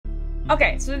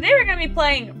Okay, so today we're gonna be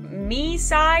playing Me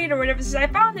Side or whatever this is. I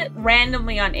found it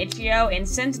randomly on itch.io, and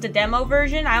since the demo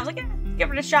version, I was like,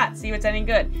 give it a shot, see what's any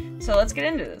good. So let's get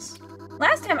into this.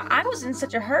 Last time I was in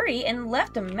such a hurry and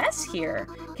left a mess here.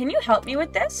 Can you help me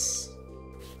with this?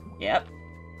 Yep.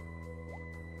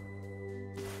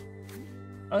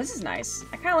 Oh, this is nice.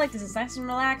 I kind of like this. It's nice and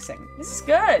relaxing. This is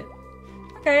good.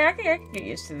 Okay, I can get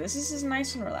used to this. This is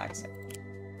nice and relaxing.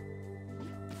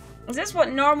 Is this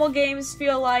what normal games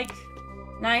feel like?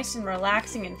 Nice and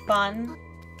relaxing and fun?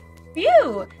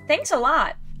 Phew! Thanks a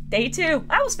lot. Day 2.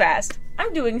 That was fast.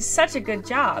 I'm doing such a good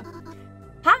job.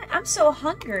 Hi, I'm so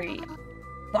hungry.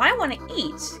 Well, I want to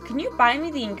eat. Can you buy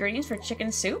me the ingredients for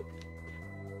chicken soup?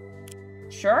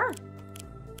 Sure.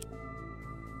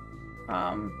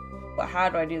 Well, how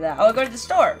do I do that? Oh, I go to the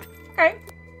store. Okay.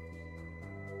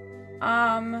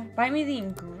 Buy me the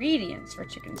ingredients for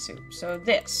chicken soup. So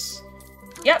this.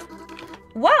 Yep.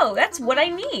 Whoa, that's what I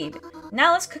need.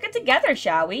 Now let's cook it together,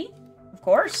 shall we? Of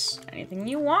course. Anything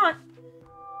you want.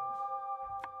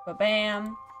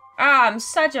 Ba-bam. Ah, I'm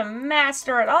such a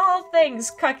master at all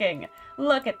things cooking.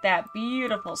 Look at that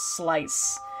beautiful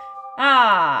slice.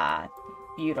 Ah,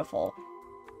 beautiful.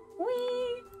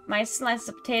 Whee! My slices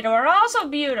of potato are also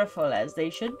beautiful, as they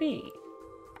should be.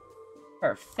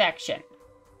 Perfection.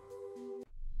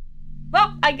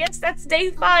 Well, I guess that's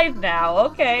day 5 now.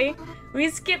 Okay. We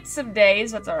skipped some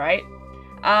days, that's alright.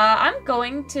 I'm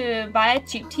going to buy a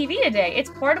cheap TV today. It's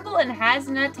portable and has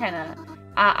an antenna.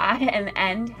 An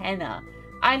antenna.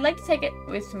 I'd like to take it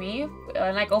with me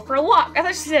when I go for a walk. I thought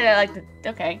she said I like to...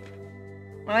 Okay.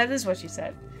 Well, that is what she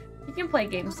said. You can play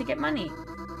games to get money.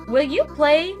 Will you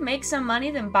make some money,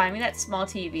 then buy me that small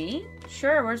TV?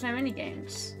 Sure, where's my mini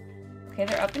games? Okay,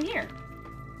 they're up in here.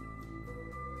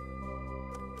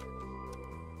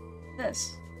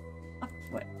 This. Oh,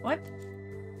 what?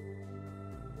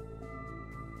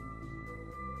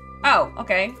 Oh,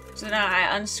 okay. So now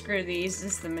I unscrew these.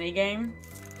 This is the mini game.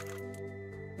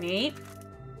 Neat.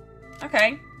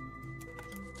 Okay.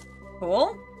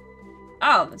 Cool.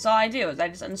 Oh, that's all I do, is I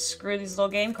just unscrew these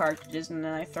little game cartridges and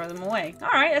then I throw them away.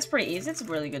 Alright, that's pretty easy. It's a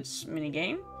really good mini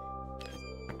game.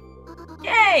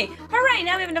 Yay! Hooray!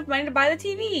 Now we have enough money to buy the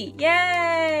TV!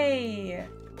 Yay!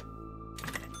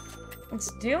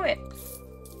 Let's do it.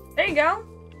 There you go.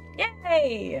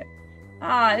 Yay!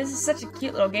 Ah, this is such a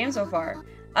cute little game so far.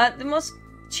 The most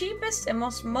cheapest and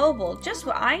most mobile. Just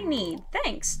what I need.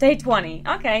 Thanks. Day 20.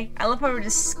 Okay. I love how we're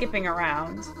just skipping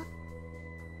around.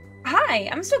 Hi,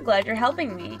 I'm so glad you're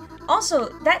helping me. Also,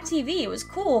 that TV was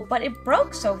cool, but it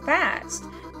broke so fast.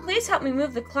 Please help me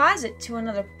move the closet to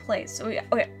another place.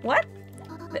 Okay, what?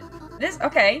 This,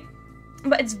 okay.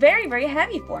 But it's very, very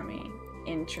heavy for me.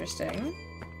 Interesting.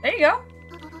 There you go.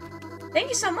 Thank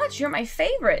you so much. You're my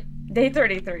favorite. Day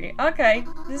 33. Okay,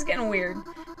 this is getting weird.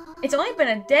 It's only been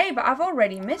a day, but I've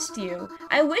already missed you.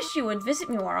 I wish you would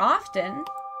visit me more often.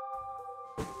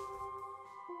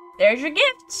 There's your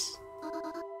gifts.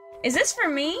 Is this for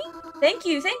me? Thank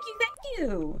you, thank you, thank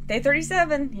you. Day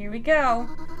 37. Here we go.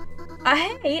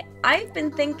 Hey, I've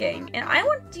been thinking, and I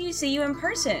want to see you in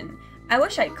person. I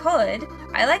wish I could.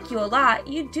 I like you a lot.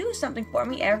 You do something for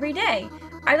me every day.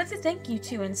 I'd like to thank you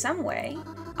too in some way.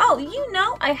 Oh, you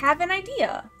know, I have an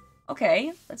idea.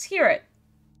 Okay, let's hear it.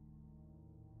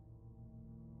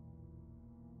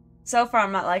 So far,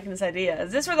 I'm not liking this idea.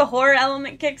 Is this where the horror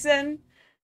element kicks in?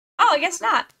 Oh, I guess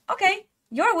not. Okay,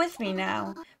 you're with me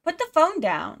now. Put the phone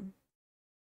down.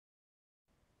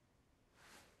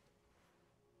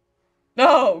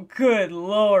 Oh, good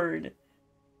lord.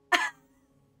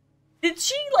 Did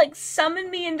she, like, summon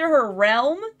me into her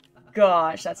realm?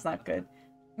 Gosh, that's not good.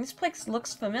 This place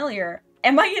looks familiar.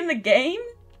 Am I in the game?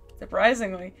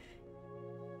 Surprisingly.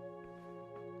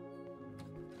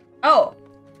 Oh.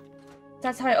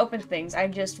 That's how I open things. I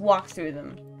just walk through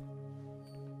them.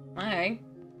 Okay.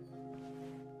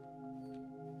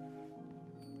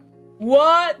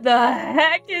 What the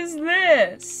heck is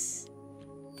this?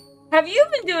 Have you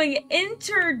been doing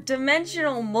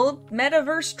interdimensional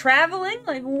metaverse traveling?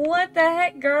 Like, what the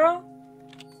heck, girl?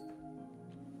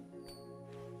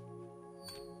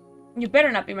 You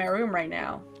better not be in my room right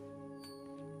now.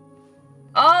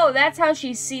 Oh, that's how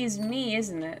she sees me,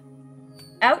 isn't it?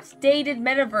 Outdated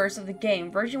metaverse of the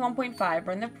game, version 1.5.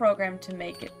 Run the program to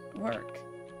make it work.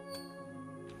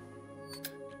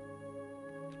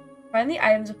 Find the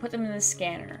items and put them in the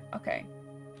scanner. Okay.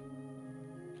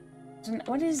 So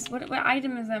what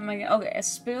item is that? Okay, a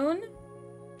spoon,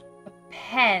 a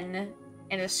pen,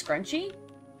 and a scrunchie.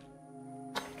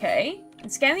 Okay,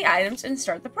 and scan the items and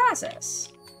start the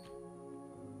process.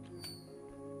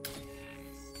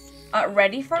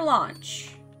 Ready for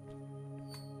launch.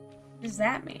 What does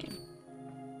that mean?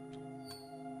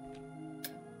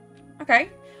 Okay.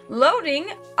 Loading,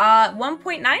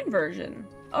 1.9 version.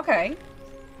 Okay.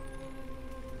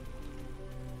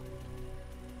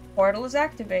 Portal is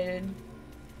activated.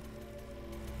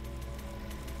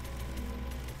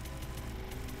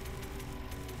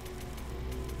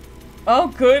 Oh,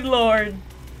 good lord.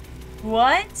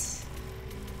 What?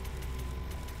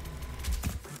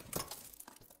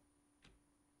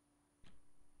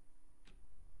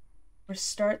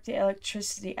 Restart the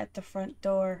electricity at the front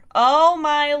door. Oh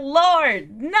my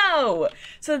lord! No!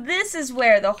 So this is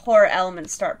where the horror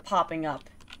elements start popping up.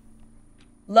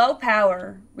 Low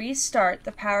power. Restart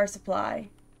the power supply.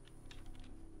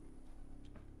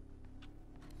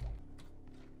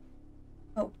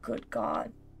 Oh, good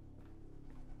god.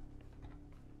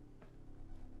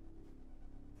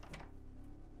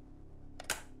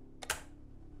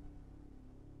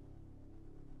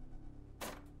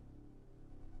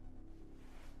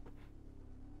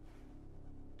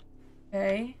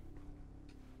 Okay.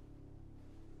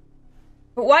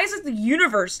 But why is the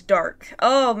universe dark?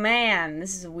 Oh man,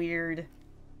 this is weird.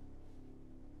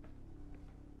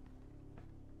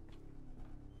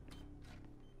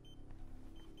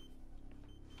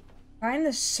 Find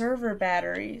the server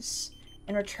batteries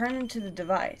and return them to the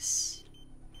device.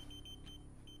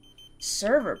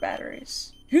 Server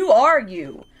batteries? Who are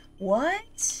you?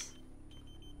 What?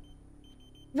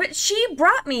 But she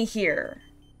brought me here,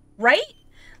 right?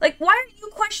 Like, why are you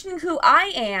questioning who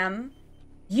I am?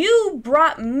 You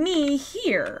brought me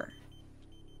here.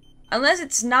 Unless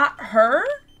it's not her?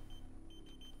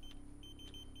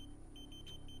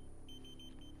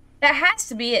 That has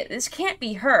to be it. This can't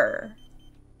be her.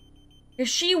 Because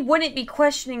she wouldn't be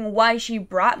questioning why she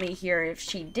brought me here if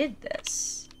she did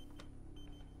this.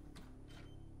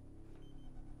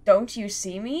 Don't you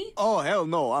see me? Oh, hell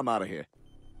no. I'm out of here.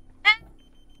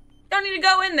 Don't need to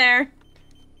go in there.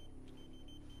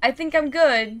 I think I'm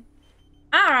good.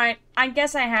 Alright, I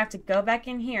guess I have to go back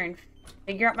in here and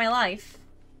figure out my life.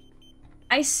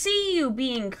 I see you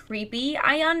being creepy.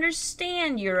 I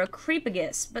understand you're a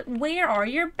creepagus, but where are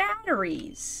your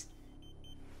batteries?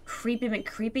 Creepy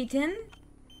McCreepyton?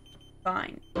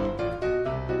 Fine.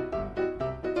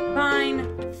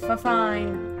 Fine.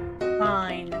 Fine.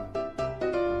 Fine.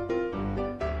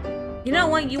 You know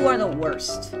what? You are the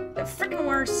worst. The freaking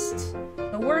worst.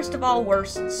 The worst of all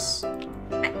worsts.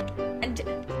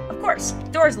 Of course, the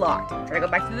door's locked. Try to go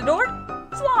back to the door?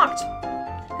 It's locked.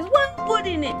 Because why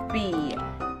wouldn't it be?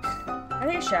 I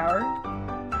take a shower.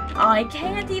 I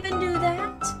can't even do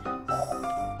that.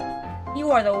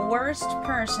 You are the worst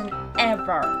person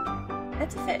ever.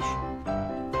 That's a fish.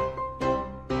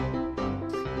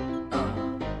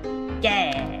 Oh.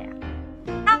 Yeah.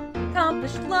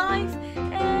 Accomplished life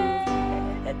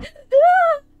and...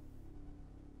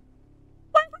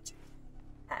 Why would you do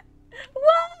that?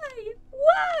 Why?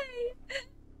 Why?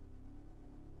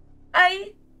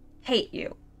 I hate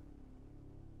you.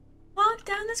 Walk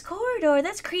down this corridor.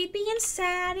 That's creepy and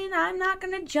sad, and I'm not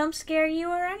gonna jump scare you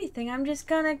or anything. I'm just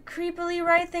gonna creepily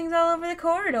write things all over the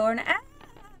corridor, and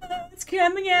it's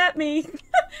coming at me.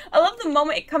 I love the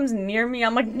moment it comes near me.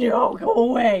 I'm like, no, go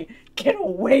away. Get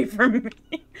away from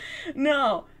me.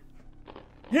 No.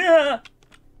 Yeah.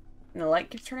 And the light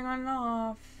keeps turning on and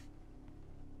off.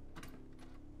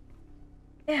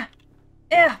 Yeah.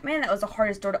 Yeah, man, that was the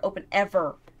hardest door to open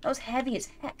ever. That was heavy as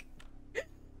heck.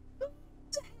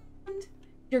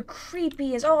 You're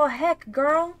creepy as all heck,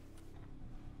 girl.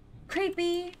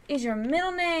 Creepy is your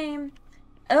middle name.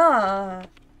 I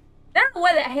don't know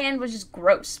why that hand was just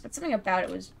gross, but something about it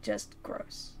was just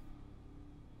gross.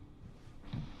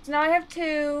 So now I have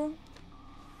two.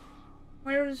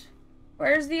 Where's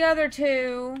the other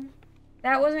two?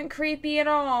 That wasn't creepy at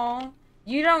all.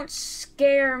 You don't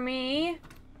scare me.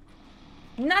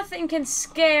 Nothing can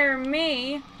scare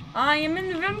me. I am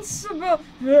invincible.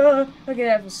 Okay,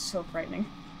 that was so frightening.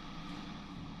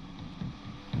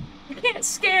 You can't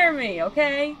scare me,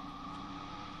 okay?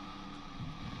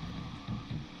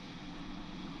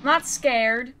 I'm not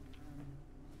scared.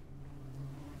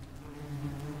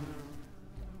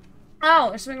 Oh,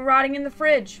 there's something rotting in the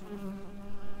fridge.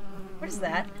 What is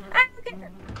that? I don't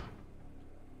care.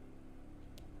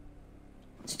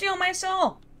 Steal my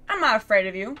soul. I'm not afraid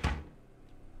of you.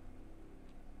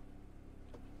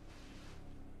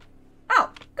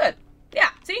 Oh, good. Yeah,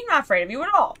 see? I'm not afraid of you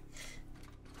at all.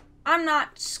 I'm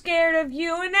not scared of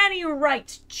you in any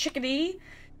right, chickadee.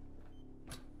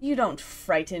 You don't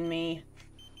frighten me.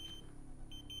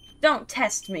 Don't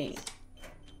test me.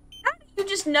 How do you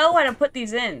just know how to put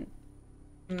these in?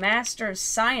 Master of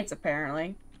science,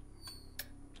 apparently.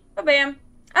 Oh, bam.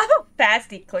 How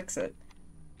fast he clicks it.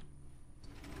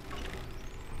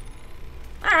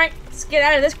 Alright, Let's get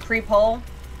out of this creep hole.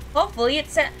 Hopefully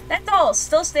it's... That's all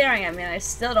still staring at me and I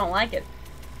still don't like it.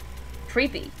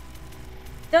 Creepy.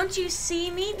 Don't you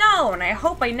see me? No, and I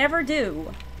hope I never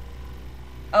do.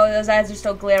 Oh, those eyes are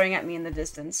still glaring at me in the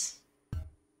distance.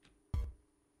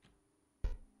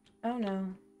 Oh no.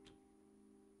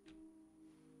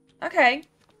 Okay.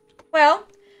 Well,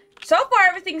 so far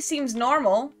everything seems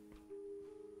normal.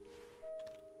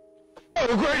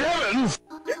 Oh, great heavens!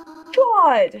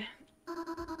 God!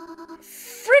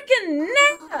 Freaking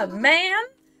Nab, man!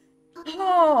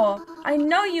 Oh, I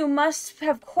know you must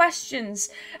have questions.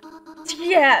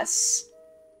 Yes.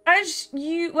 As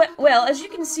you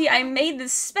can see, I made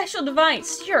this special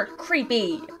device. You're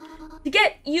creepy. To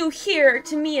get you here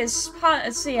to me is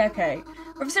okay.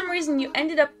 But for some reason, you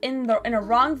ended up in a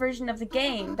wrong version of the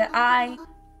game that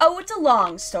Oh, it's a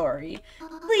long story.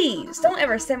 Please, don't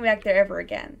ever send me back there ever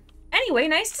again. Anyway,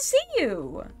 nice to see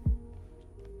you.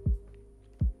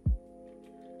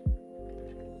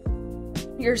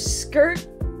 Your skirt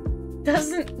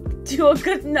doesn't do a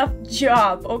good enough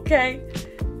job, okay?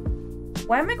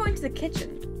 Why am I going to the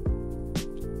kitchen?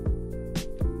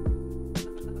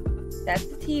 That's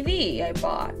the TV I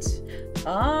bought.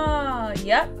 Ah,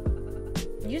 yep.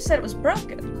 You said it was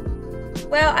broken.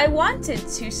 Well, I wanted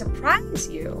to surprise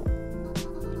you.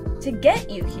 To get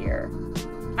you here.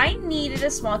 I needed a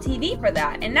small TV for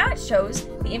that, and now it shows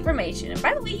the information. And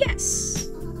by the way, yes.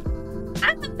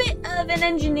 I'm a bit of an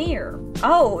engineer.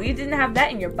 Oh, you didn't have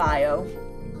that in your bio.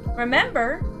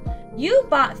 Remember, you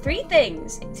bought 3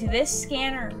 things to this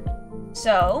scanner.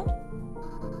 So,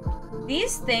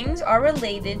 these things are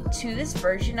related to this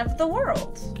version of the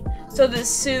world. So the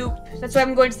soup, that's why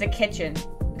I'm going to the kitchen.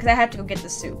 Because I have to go get the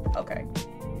soup. Okay.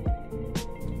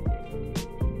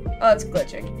 Oh, it's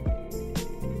glitching.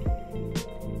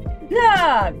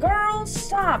 Yeah, girl,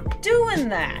 stop doing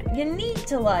that. You need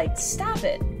to, like, stop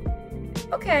it.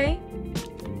 Okay.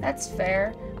 That's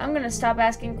fair. I'm gonna stop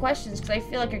asking questions because I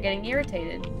feel like you're getting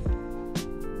irritated.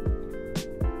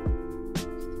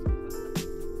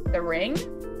 The ring?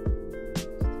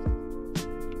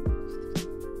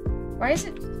 Why is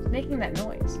it making that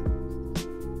noise?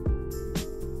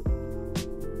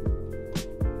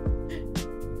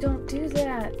 Don't do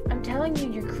that. I'm telling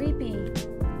you, you're creepy.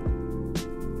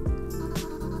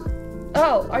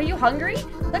 Oh, are you hungry?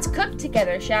 Let's cook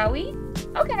together, shall we?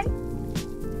 Okay.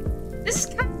 This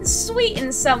is kind of sweet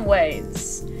in some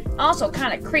ways. Also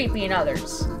kind of creepy in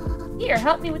others. Here,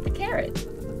 help me with the carrot.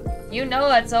 You know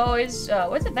that's always...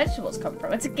 where'd the vegetables come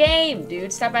from? It's a game,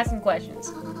 dude. Stop asking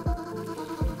questions.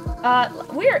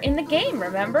 We're in the game,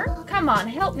 remember? Come on,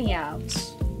 help me out.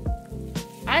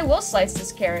 I will slice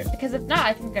this carrot, because if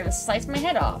not, I'm gonna slice my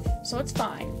head off. So it's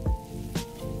fine.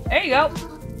 There you go.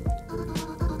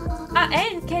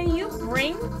 And can you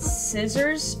bring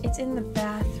scissors? It's in the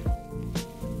bathroom.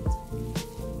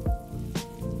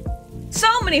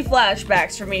 So many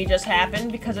flashbacks for me just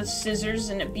happened because of scissors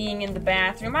and it being in the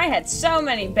bathroom. I had so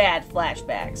many bad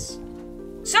flashbacks.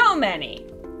 So many.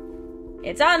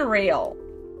 It's unreal.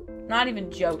 Not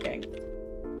even joking.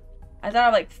 I thought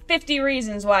of like 50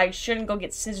 reasons why I shouldn't go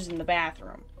get scissors in the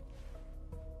bathroom.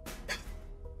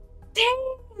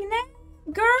 Dang it,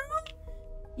 girl!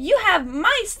 You have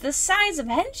mice the size of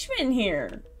henchmen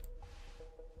here.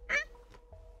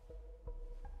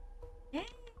 Hey.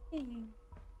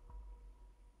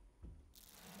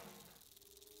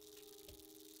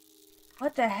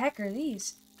 What the heck are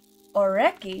these?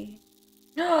 Oreki?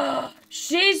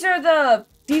 These are the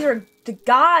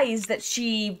guys that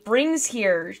she brings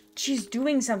here. She's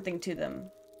doing something to them.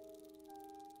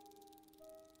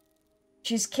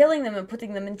 She's killing them and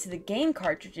putting them into the game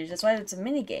cartridges. That's why it's a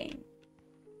mini game.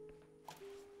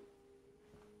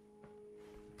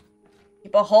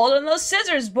 Keep a hold on those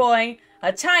scissors, boy.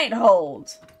 A tight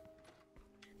hold.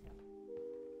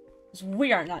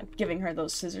 We are not giving her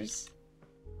those scissors.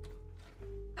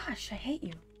 Gosh, I hate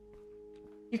you.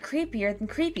 You're creepier than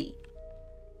creepy.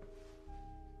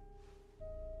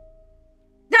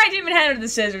 I didn't even hand her the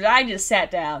scissors. I just sat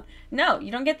down. No,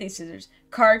 you don't get these scissors.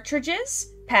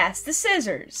 Cartridges? Pass the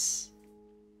scissors.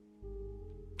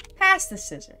 Pass the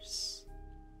scissors.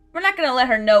 We're not gonna let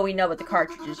her know we know about the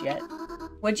cartridges yet.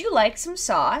 Would you like some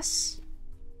sauce?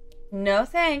 No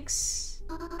thanks.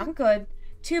 I'm good.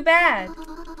 Too bad.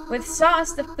 With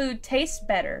sauce, the food tastes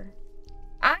better.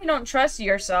 I don't trust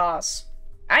your sauce.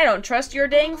 I don't trust your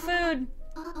dang food.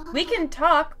 We can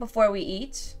talk before we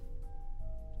eat.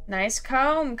 Nice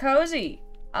comb, cozy.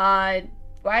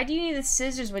 Why do you need the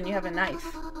scissors when you have a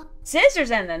knife? Scissors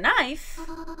and a knife?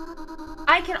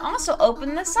 I can also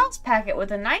open the sauce packet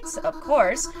with a knife, of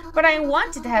course, but I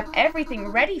wanted to have everything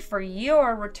ready for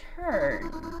your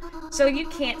return, so you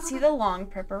can't see the long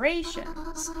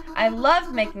preparations. I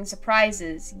love making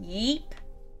surprises, yeep.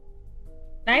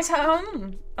 Nice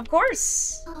home, of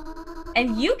course.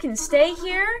 And you can stay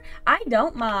here, I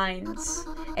don't mind.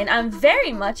 And I'm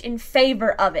very much in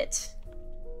favor of it.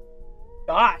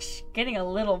 Gosh, getting a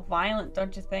little violent,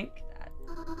 don't you think?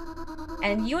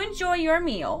 And you enjoy your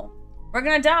meal. We're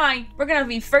gonna die. We're gonna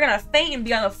faint and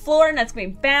be on the floor, and that's gonna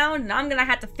be bound, and I'm gonna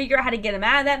have to figure out how to get him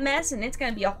out of that mess, and it's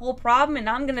gonna be a whole problem, and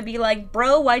I'm gonna be like,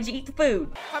 bro, why'd you eat the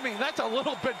food? I mean, that's a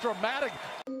little bit dramatic.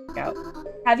 Go.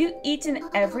 Have you eaten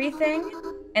everything?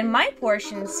 And my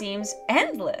portion seems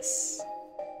endless.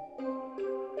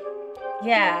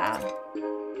 Yeah.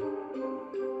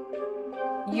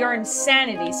 Your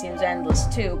insanity seems endless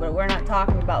too, but we're not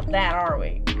talking about that, are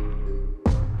we?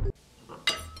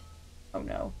 Oh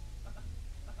no.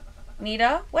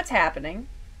 Nita, what's happening?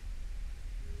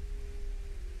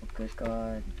 Oh, good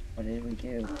God. What did we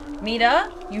do?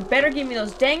 Nita, you better give me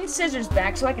those dang scissors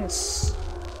back so I can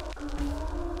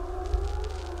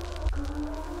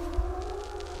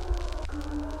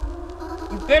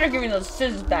You better give me those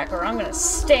scissors back or I'm gonna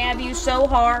stab you so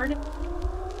hard.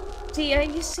 See,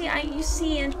 you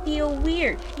see and feel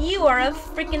weird. You are a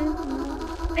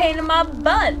freaking pain in my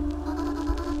butt.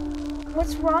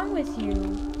 What's wrong with you?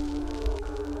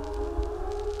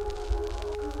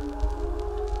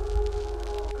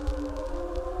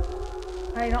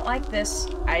 I don't like this.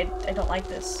 I don't like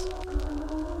this.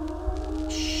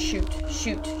 Shoot,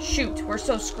 shoot, shoot. We're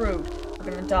so screwed.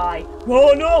 We're gonna die.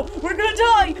 Oh no! We're gonna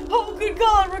die! Oh good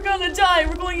God, we're gonna die!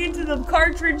 We're going into the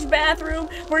cartridge bathroom.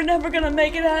 We're never gonna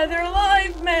make it out of there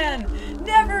alive, man!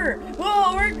 Never!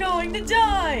 Oh, we're going to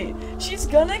die! She's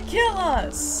gonna kill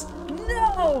us!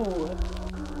 No!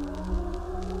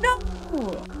 No!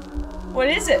 What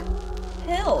is it?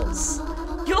 Pills.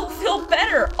 You'll feel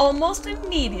better almost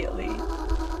immediately.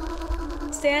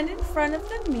 Stand in front of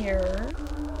the mirror.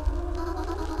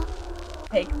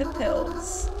 Take the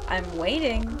pills. I'm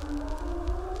waiting.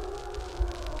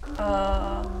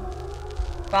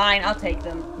 Fine, I'll take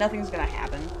them. Nothing's gonna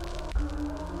happen.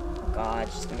 Oh God,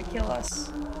 she's gonna kill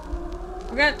us.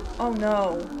 We're gonna, oh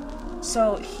no.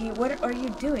 So, what are you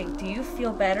doing? Do you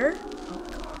feel better? Oh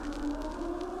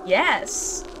God.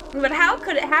 Yes. But how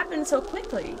could it happen so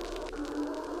quickly?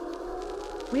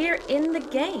 We're in the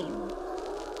game.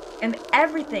 And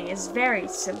everything is very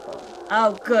simple.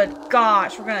 Oh, good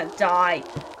gosh, we're gonna die.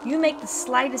 You make the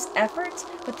slightest effort,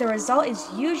 but the result is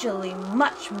usually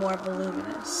much more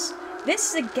voluminous. This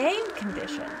is a game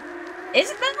condition. Is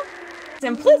it though?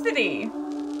 Simplicity.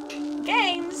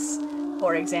 Games.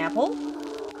 For example,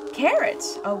 carrot.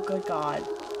 Oh, good God.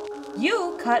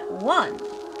 You cut 1,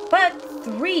 but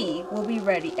 3 will be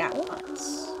ready at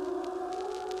once.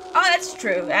 Oh, that's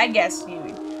true. I guess you...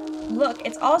 Look,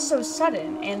 it's all so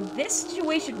sudden, and this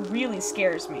situation really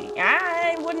scares me.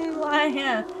 I wouldn't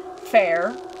lie.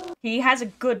 Fair. He has a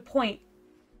good point.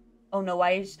 Oh no,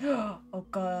 why is... Oh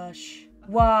gosh.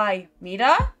 Why?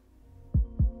 Mita?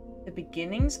 The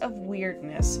beginnings of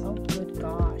weirdness. Oh good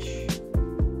gosh.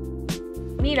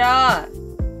 Mita!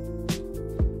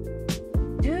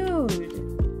 Dude.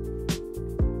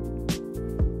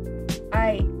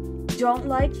 I don't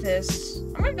like this.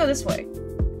 I'm gonna go this way.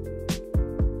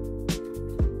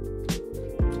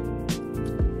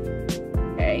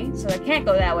 Okay, so I can't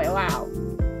go that way. Wow.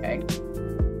 Okay.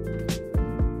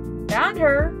 Found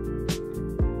her.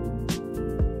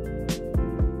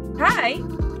 Hi.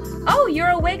 Oh,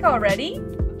 you're awake already?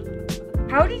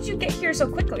 How did you get here so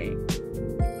quickly?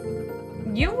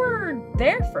 You were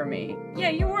there for me. Yeah,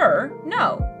 you were.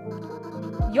 No.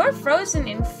 You're frozen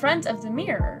in front of the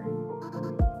mirror.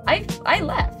 I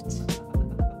left.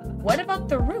 What about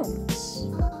the rooms?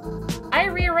 I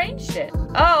rearranged it.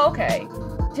 Oh, okay.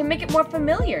 To make it more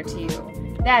familiar to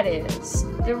you. That is,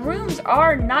 the rooms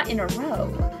are not in a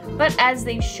row, but as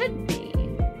they should be.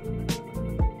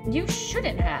 You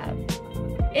shouldn't have.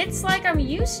 It's like I'm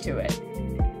used to it.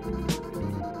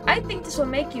 I think this will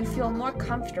make you feel more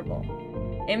comfortable.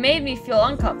 It made me feel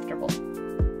uncomfortable.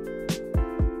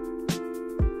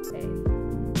 Okay.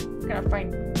 I'm gonna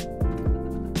find...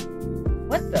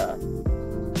 What the?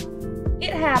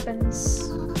 It happens.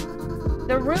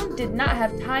 The room did not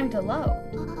have time to load.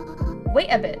 Wait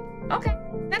a bit. Okay,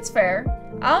 that's fair.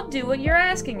 I'll do what you're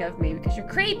asking of me because you're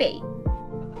creepy.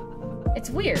 It's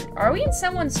weird. Are we in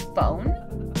someone's phone?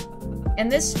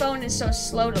 And this phone is so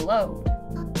slow to load.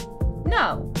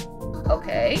 No.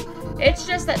 Okay. It's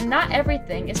just that not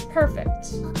everything is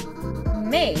perfect.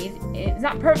 made, it's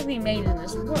not perfectly made in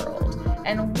this world.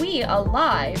 And we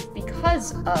alive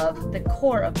because of the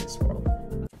core of this world.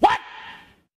 What?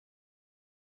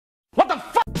 What the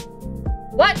fuck?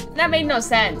 What? That made no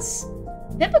sense.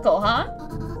 Typical, huh?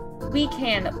 We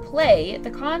can play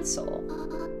the console.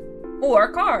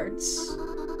 Or cards.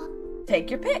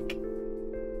 Take your pick.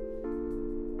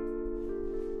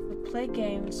 We play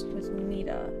games with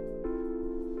Mita.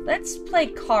 Let's play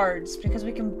cards because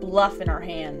we can bluff in our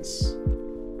hands.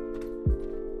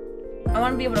 I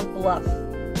want to be able to bluff.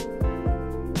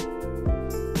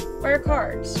 Where are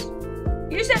cards?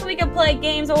 You said we could play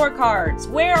games or cards.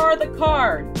 Where are the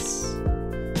cards?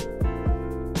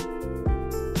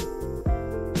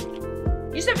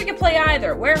 You said we could play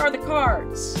either. Where are the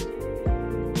cards?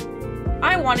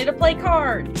 I wanted to play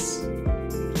cards.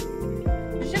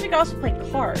 You said we could also play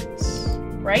cards,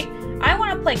 right? I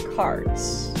want to play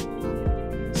cards.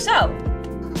 So,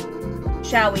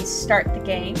 shall we start the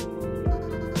game?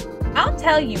 I'll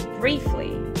tell you briefly.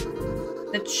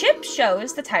 The chip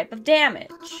shows the type of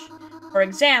damage. For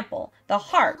example, the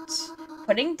hearts,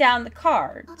 putting down the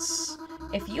cards.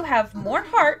 If you have more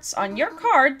hearts on your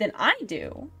card than I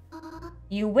do,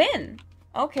 you win.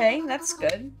 Okay, that's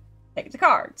good. Take the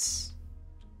cards.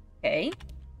 Okay.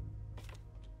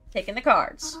 Taking the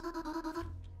cards.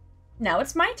 Now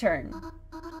it's my turn.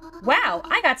 Wow,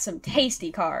 I got some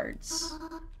tasty cards.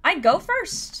 I go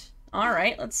first.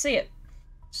 Alright, let's see it.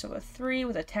 So a 3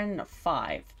 with a 10 and a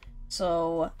 5.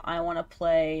 So I want to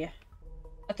play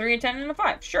a 3, a 10, and a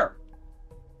 5. Sure.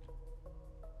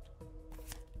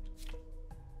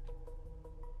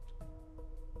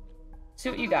 See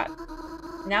what you got.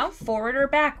 Now forward or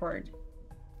backward.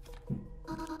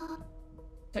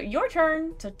 So your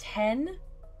turn. So 10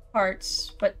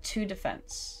 hearts, but 2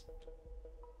 defense.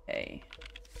 Okay.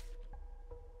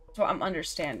 That's what I'm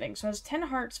understanding. So it has 10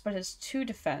 hearts, but has 2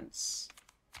 defense.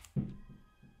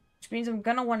 Which means I'm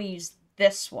gonna want to use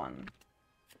this one.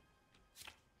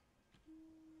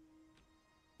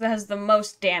 That has the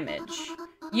most damage.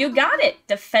 You got it!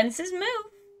 Defenses move!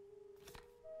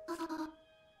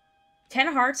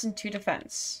 10 hearts and 2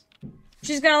 defense.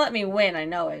 She's gonna let me win, I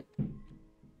know it.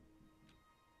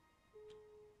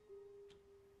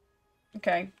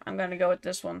 Okay, I'm gonna go with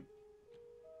this one.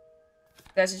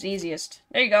 That's his easiest.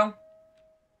 There you go.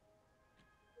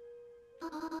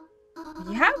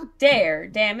 How dare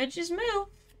damages move?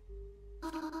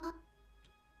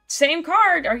 Same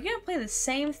card. Are you gonna play the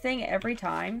same thing every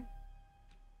time?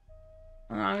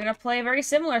 I'm gonna play a very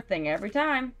similar thing every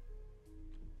time.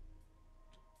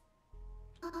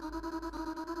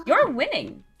 You're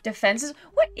winning. Defenses.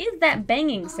 What is that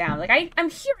banging sound? Like I'm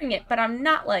hearing it, but I'm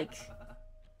not like.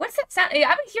 What's that sound?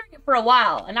 I've been hearing it for a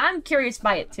while, and I'm curious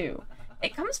by it too.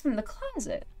 It comes from the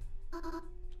closet.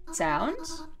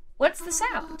 Sounds? What's the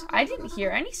sound? I didn't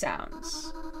hear any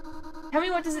sounds. Tell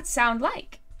me, what does it sound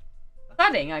like?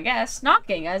 Thudding, I guess.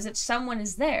 Knocking, as if someone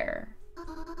is there.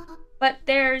 But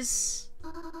there's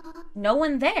no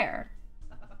one there.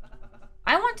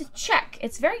 I want to check.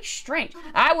 It's very strange.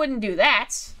 I wouldn't do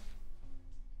that.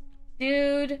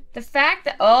 Dude, the fact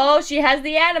that... Oh, she has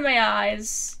the anime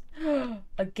eyes.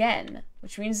 Again.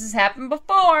 Which means this happened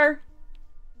before.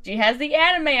 She has the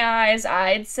anime eyes.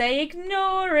 I'd say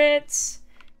ignore it.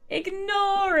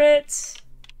 Ignore it.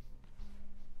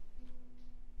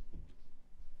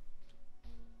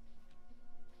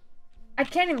 I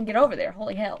can't even get over there.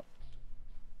 Holy hell.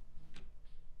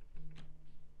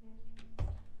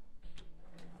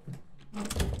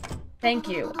 Thank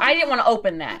you. I didn't want to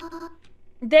open that.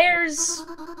 There's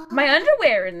my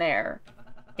underwear in there.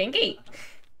 Kinky.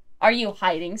 Are you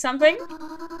hiding something?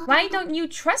 Why don't you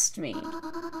trust me?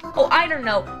 Oh, I don't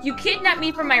know. You kidnap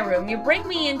me from my room. You bring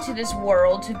me into this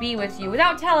world to be with you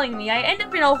without telling me. I end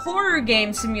up in a horror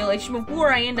game simulation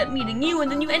before I end up meeting you,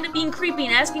 and then you end up being creepy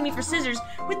and asking me for scissors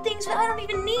with things that I don't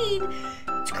even need.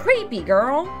 It's creepy,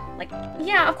 girl. Like,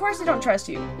 yeah, of course I don't trust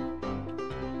you.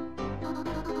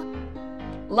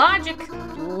 Logic.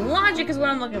 Logic is what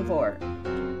I'm looking for.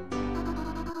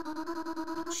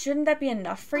 Shouldn't that be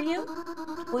enough for you?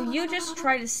 Will you just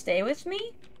try to stay with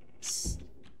me?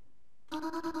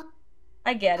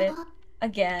 I get it.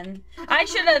 Again. I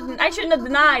shouldn't have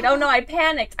denied. Oh no, I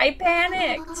panicked. I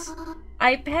panicked.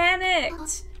 I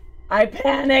panicked. I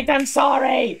panicked. I'm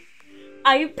sorry.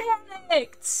 I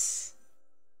panicked.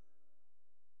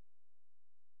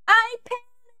 I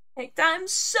panicked. I'm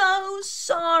so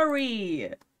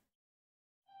sorry.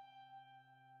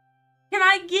 Can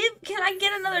I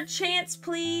get another chance,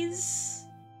 please?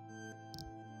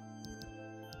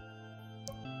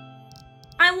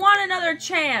 I want another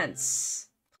chance.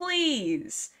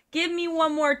 Please. Give me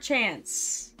one more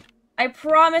chance. I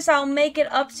promise I'll make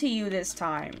it up to you this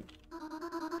time.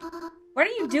 What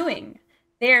are you doing?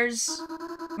 There's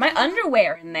my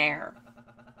underwear in there.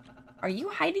 Are you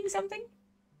hiding something?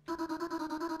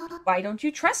 Why don't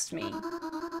you trust me?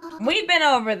 We've been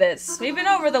over this. We've been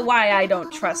over the why I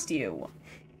don't trust you.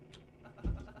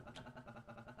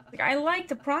 Like, I like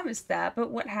to promise that, but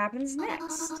what happens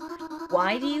next?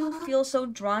 Why do you feel so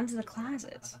drawn to the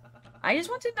closet? I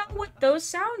just want to know what those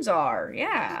sounds are.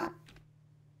 Yeah.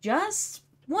 Just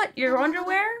what? Your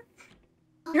underwear?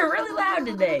 You're really loud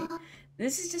today.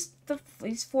 This is just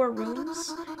these 4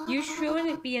 rooms? You shouldn't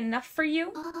it be enough for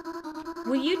you?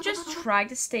 Will you just try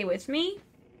to stay with me?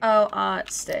 Oh,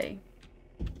 stay.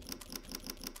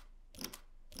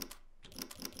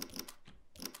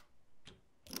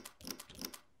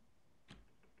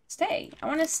 Stay. I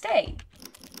want to stay.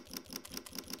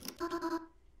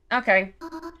 Okay.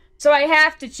 So I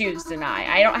have to choose deny.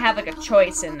 I don't have, like, a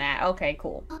choice in that. Okay,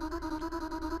 cool.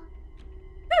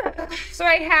 So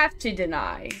I have to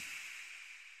deny.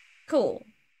 Cool.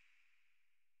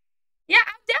 Yeah,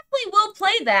 I definitely will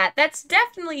play that. That's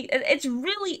definitely... It's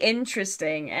really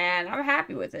interesting, and I'm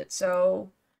happy with it,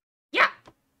 so... Yeah.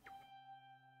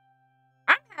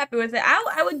 I'm happy with it.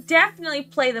 I would definitely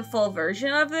play the full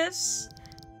version of this.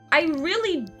 I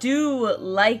really do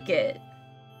like it.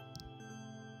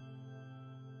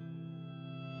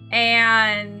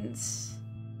 And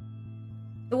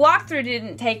the walkthrough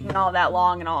didn't take me all that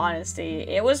long, in all honesty.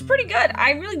 It was pretty good.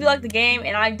 I really do like the game,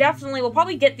 and I definitely will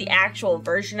probably get the actual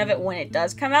version of it when it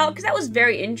does come out, because that was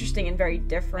very interesting and very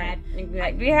different.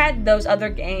 We had those other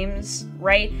games,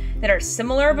 right, that are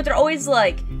similar, but they're always,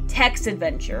 like, text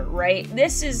adventure, right?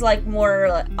 This is, like,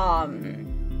 more,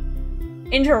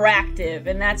 interactive,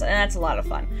 and that's a lot of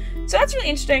fun. So that's really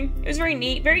interesting. It was very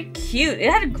neat, very cute. It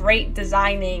had a great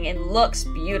designing and looks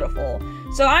beautiful.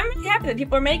 So I'm really happy that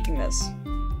people are making this.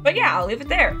 But yeah, I'll leave it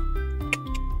there.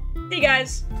 See you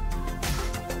guys.